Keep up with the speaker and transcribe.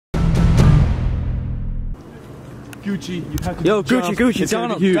Gucci, you have to Yo, jump. Gucci, It's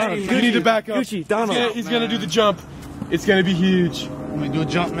Donald, huge. Donald, You need to back up. Gucci, Donald. He's gonna do the jump. It's gonna be huge. Let me do a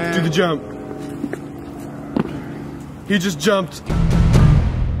jump, man. Do the jump. He just jumped.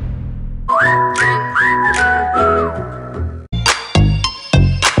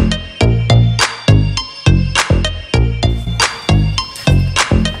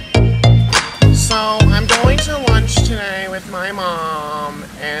 So I'm going to lunch today with my mom,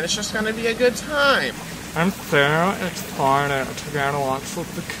 and it's just gonna be a good time. I'm so excited to go to lunch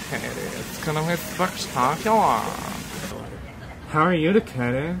with the Katie. It's gonna be spectacular. How are you,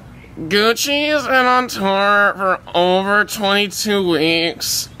 Katie? Gucci's been on tour for over 22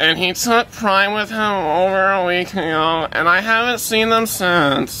 weeks, and he took Prime with him over a week ago, and I haven't seen them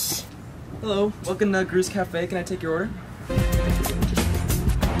since. Hello, welcome to Gru's Cafe. Can I take your order?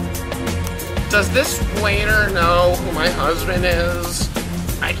 Does this waiter know who my husband is?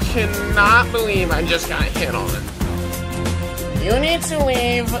 I cannot believe I just got hit on. You need to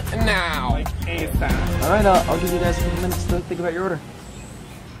leave now. ASAP. Alright, I'll give you guys a few minutes to think about your order.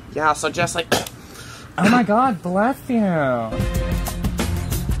 Yeah, so just like... Oh my god, bless you.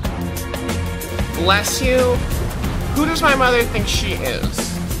 Bless you? Who does my mother think she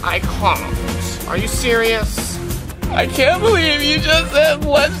is? I can't. Are you serious? I can't believe you just said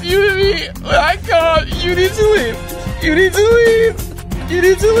bless you to me. I can't. You need to leave. You need to leave. You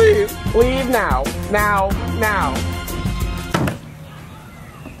need to leave. Leave now. Now. Now.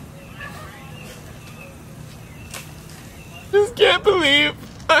 Just can't believe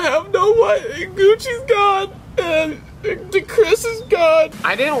I have no one. Gucci's gone. And Chris is gone.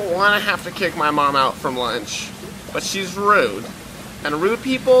 I didn't want to have to kick my mom out from lunch, but she's rude. And rude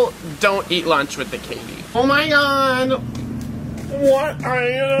people don't eat lunch with the Katie. Oh my god! What are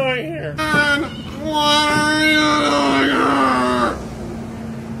you doing here? What are you doing here?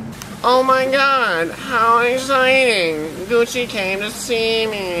 Oh my god, how exciting! Gucci came to see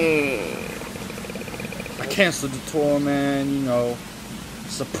me. I canceled the tour, man, you know.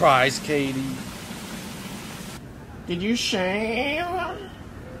 Surprise, Katie. Did you shave?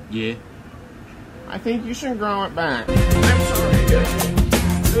 Yeah. I think you should grow it back. I'm sorry, Gucci.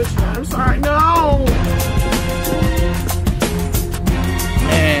 I'm sorry. No!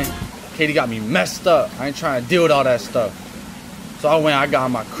 Man, Katie got me messed up. I ain't trying to deal with all that stuff. So I got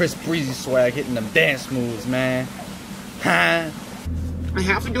my Chris Breezy swag, hitting them dance moves, man. Huh? I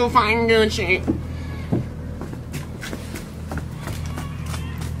have to go find Gucci.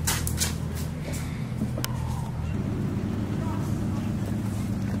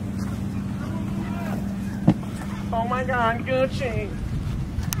 Oh my god, Gucci.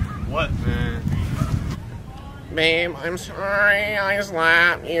 What, man? Babe, I'm sorry I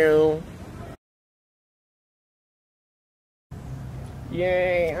slapped you.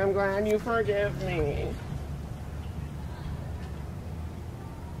 Yay, I'm glad you forgive me.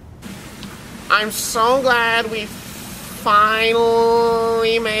 I'm so glad we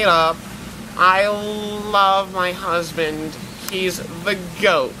finally made up. I love my husband. He's the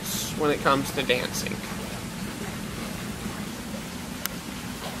GOAT when it comes to dancing.